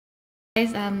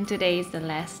Guys, today is the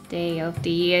last day of the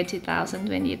year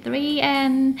 2023,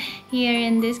 and here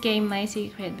in this game, My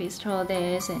Secret Bistro,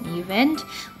 there's an event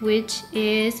which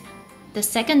is the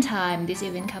second time this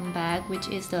event come back, which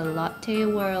is the Lotte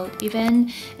World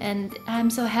event, and I'm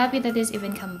so happy that this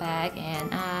event come back.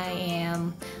 And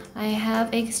I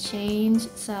have exchanged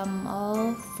some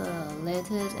of the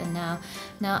letters, and now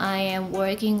I am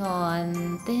working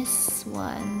on this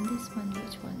one. Which one?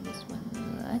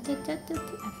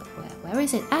 Where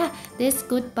is it? This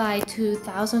Goodbye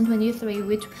 2023,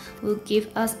 which will give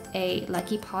us a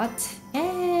lucky pot.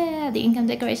 Yeah, the income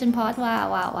decoration pot.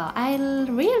 Wow. I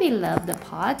really love the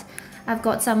pot. I've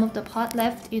got some of the pot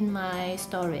left in my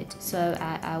storage, so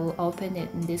I will open it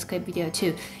in this quick video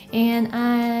too. And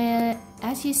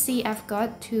as you see, I've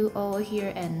got 2 over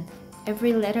here, and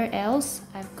every letter else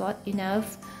I've got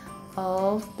enough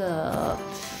of the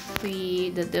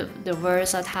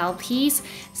versatile piece,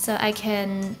 so I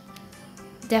can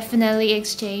definitely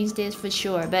exchange this for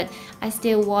sure. But I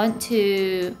still want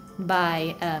to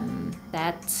buy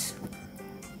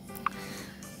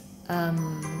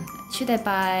should I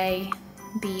buy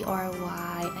B or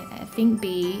Y? I think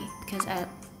B, because I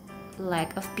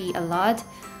lack of B a lot.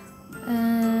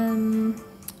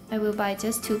 I will buy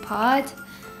just 2 pots,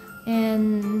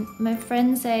 and my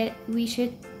friend said we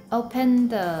should open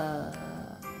the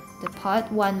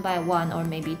pot one by one, or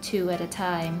maybe 2 at a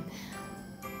time.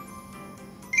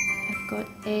 I've got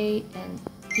A and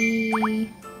E.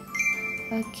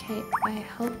 Okay, I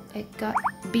hope I got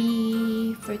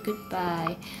B for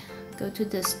goodbye. Go to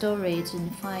the storage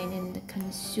and find in the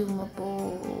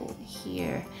consumable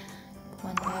here.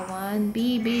 One by one.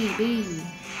 B.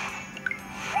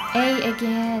 A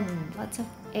again. Lots of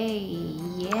A.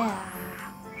 Yeah.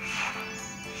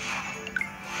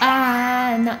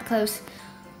 Not close.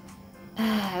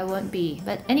 I won't be.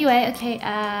 But anyway, okay.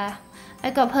 I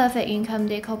got perfect income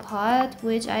deco pot,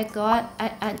 which I got.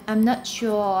 I'm not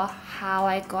sure how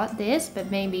I got this, but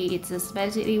maybe it's a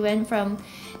special event from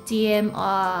DM.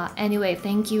 Anyway,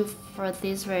 thank you for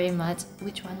this very much.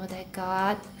 Which one would I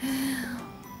got?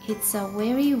 It's a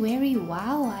very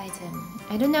wow item.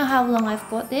 I don't know how long I've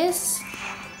got this.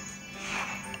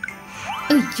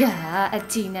 Oh yeah,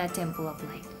 Athena Temple of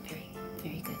Light.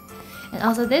 Very good. And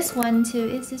also this one too.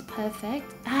 Is this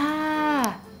perfect?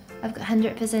 I've got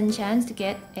 100% chance to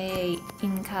get a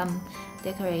income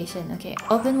decoration. Okay,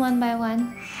 open one by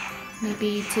one.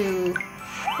 Maybe 2.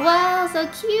 Wow, so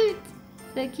cute!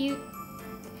 So cute.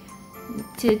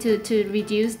 To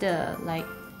reduce the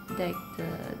the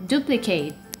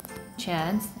duplicate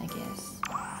chance, I guess.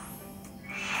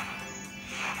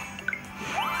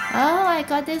 Oh, I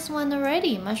got this one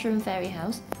already. Mushroom Fairy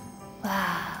House.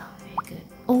 Wow, very good.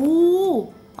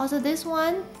 Oh, also this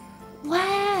one.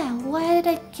 Wow, where did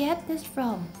I get this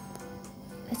from?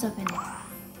 Let's open it.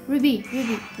 Ruby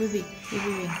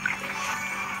ring.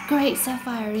 Great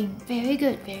sapphire ring. Very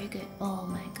good. Oh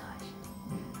my gosh.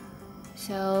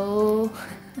 So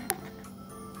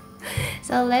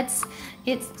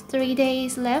it's 3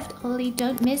 days left. Only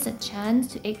don't miss a chance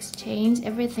to exchange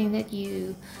everything that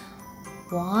you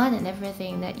want and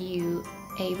everything that you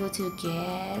able to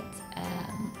get.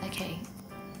 Okay,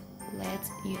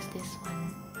 let's use this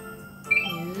one.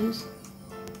 Use.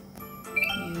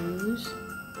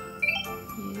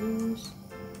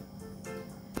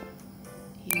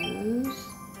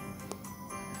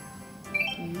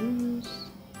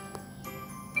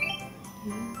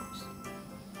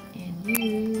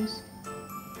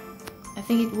 I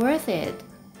think it's worth it.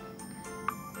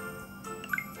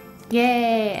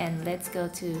 Yay! And let's go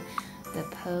to the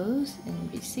post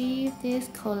and receive this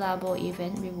collabo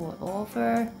event reward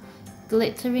offer.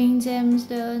 Glittering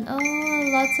gemstone. Oh,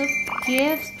 lots of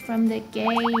gifts from the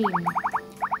game.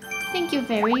 Thank you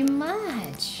very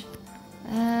much.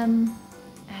 I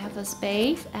have a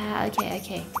space.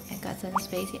 Okay. I got some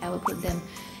space here. I will put them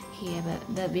here.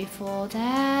 But before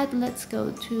that, let's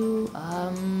go to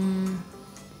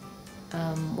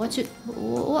what should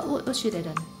I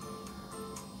done?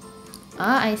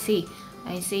 I see.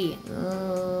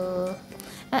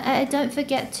 I don't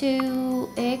forget to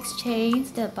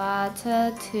exchange the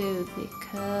butter too,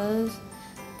 because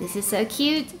this is so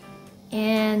cute,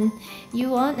 and you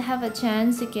won't have a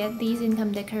chance to get these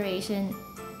income decoration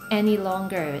any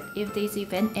longer if this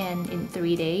event ends in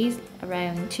 3 days,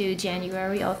 around 2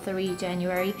 January or 3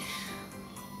 January.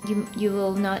 You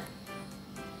will not.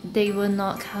 They will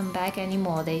not come back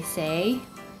anymore. They say.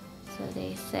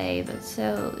 But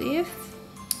so if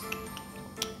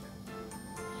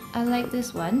I like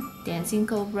this one, Dancing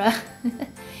Cobra.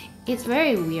 It's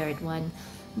very weird one,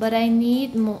 but I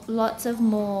need lots of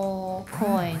more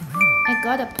coin. I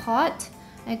got a pot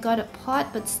I got a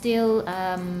pot, but still,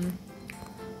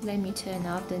 let me turn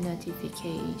off the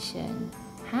notification.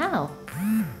 How?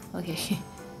 Okay.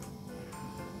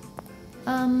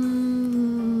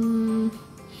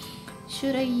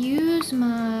 Should I use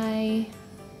my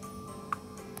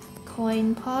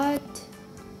coin pot?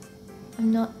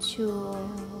 I'm not sure.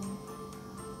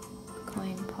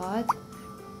 Coin pot.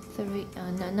 Three.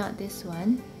 No, not this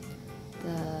one.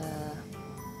 The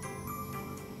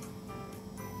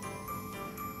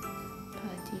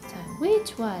party time.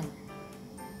 Which one?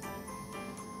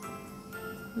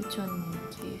 Which one will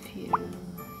give you?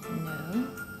 No.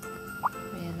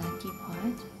 Rare lucky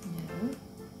pot? No.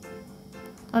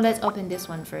 Oh, let's open this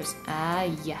one first. Ah,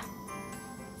 yeah.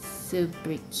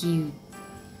 Super cute.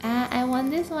 Ah, I want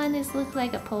this one. This looks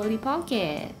like a Polly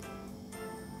Pocket.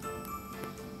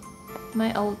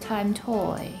 My old-time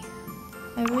toy.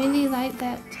 I really like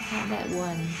that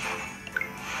one.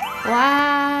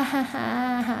 Wow!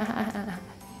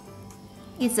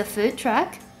 It's a food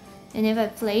truck, and if I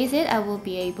place it, I will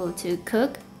be able to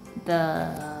cook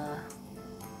the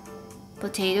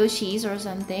potato cheese or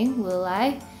something. Will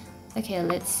I? Okay,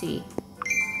 let's see.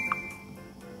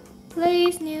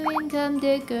 Place new income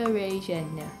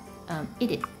decoration. No.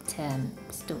 Edit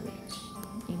storage.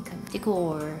 Income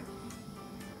decor.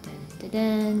 Dun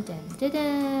dun dun dun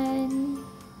dun.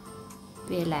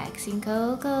 Relaxing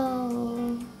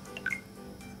Coco.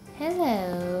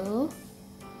 Hello.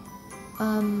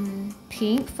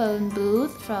 Pink phone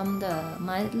booth from the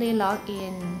monthly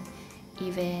login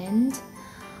event.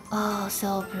 Oh,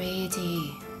 so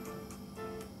pretty.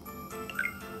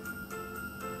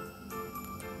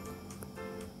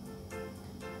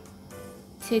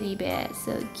 Teddy bear,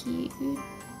 so cute.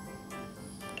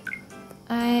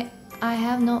 I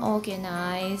have no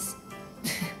organized.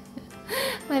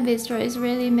 My bistro is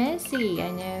really messy,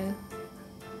 I know.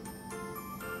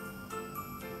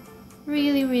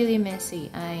 Really, really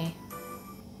messy.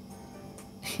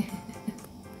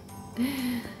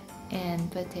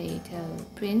 And potato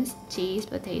Prince cheese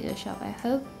potato shop. I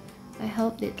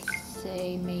hope it's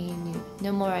a menu.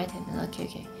 No more items.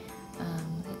 Okay.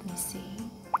 Let me see.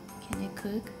 Can it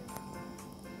cook?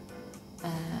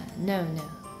 No.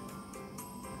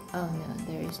 Oh no,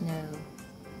 there is no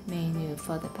menu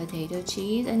for the potato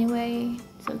cheese anyway.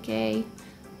 It's okay.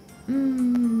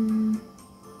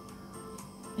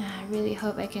 I really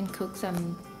hope I can cook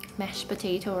some mashed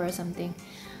potato or something.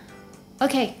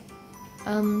 Okay.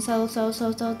 So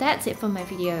that's it for my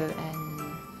video. And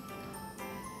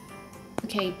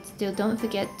okay, still don't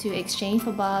forget to exchange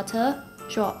for barter,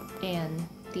 drop, and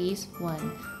this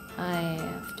one. I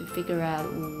have to figure out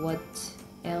what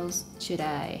else should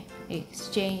I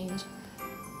exchange.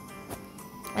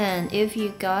 And if you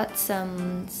got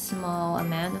some small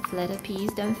amount of letter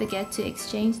piece, don't forget to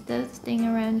exchange this thing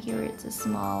around here. It's a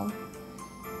small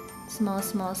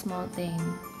thing.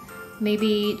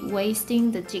 Maybe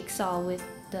wasting the jigsaw with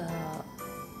the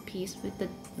piece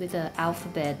with the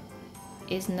alphabet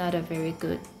is not a very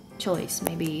good choice.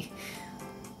 Maybe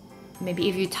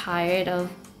if you're tired of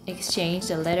exchange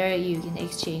the letter, you can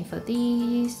exchange for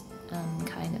these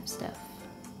kind of stuff.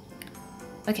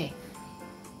 Okay,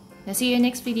 I'll see you in the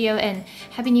next video, and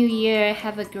Happy New Year.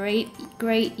 Have a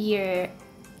great year,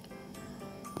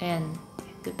 and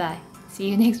goodbye. See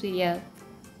you next video.